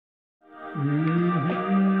I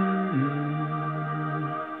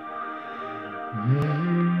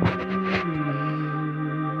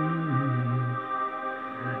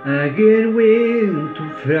get wings to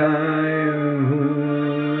fly.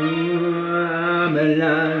 I'm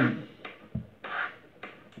alive.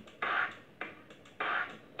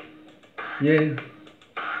 Yeah.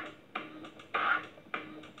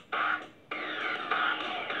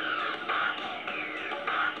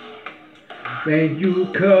 When you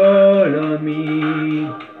call on me,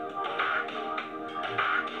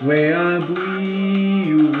 where I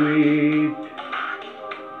will wait.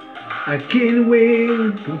 I can't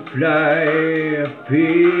wait to fly. I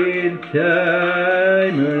feel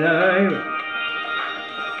time alive.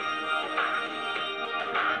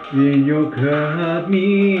 When you caught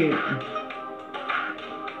me,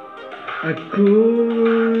 I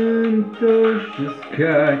couldn't touch the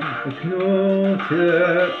sky. I know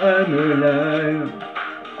that I'm alive.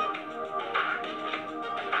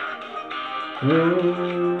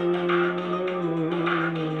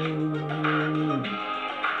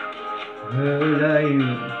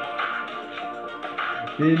 Alive.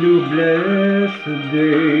 Et nous blesse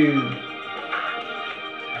day.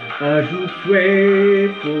 I just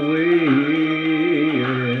wait for it.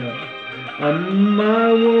 On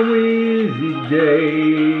my easy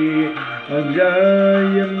day, I'm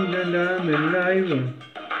dying and I'm alive.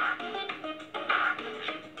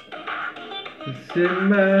 Set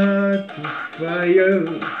my to fire,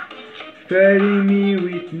 fighting me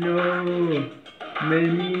with no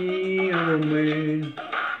many men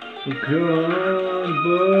who can't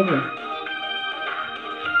bother.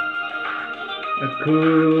 I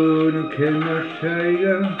couldn't kill my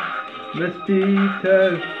shire, must be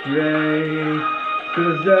afraid,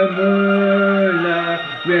 'cause I'm alive.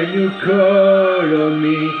 When you call on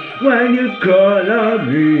me, when you call on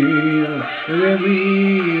me, where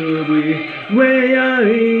will we, where are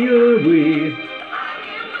you with?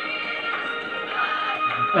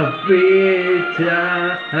 I feel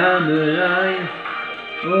that I'm alive,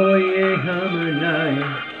 oh yeah, I'm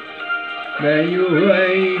alive. When you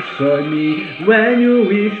wish for me, when you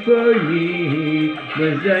wish for me,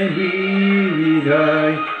 must I be with I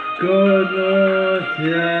could not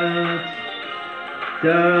touch.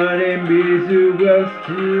 Darling, be the world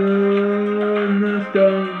still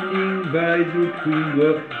standing by the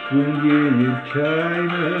finger, swinging in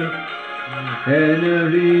China, and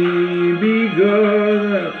only be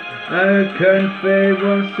gone. I can't fade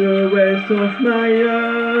once the rest of my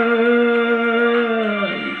life.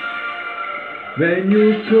 When you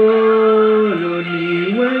call on me,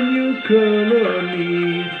 when you call on me,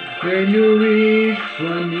 when you wish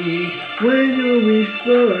for me, when you wish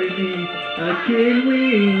for me, I can't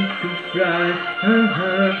wait to fly,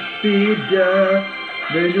 be there.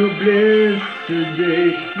 When you bless today,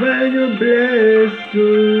 when you bless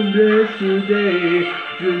today,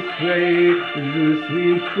 just wait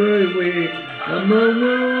for away. I'm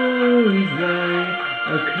always right,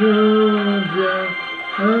 I can't die.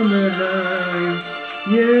 I'm alive,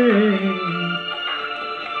 yeah.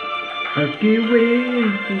 I can't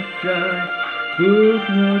wait to fly, but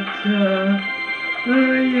not time. I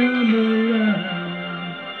am alive.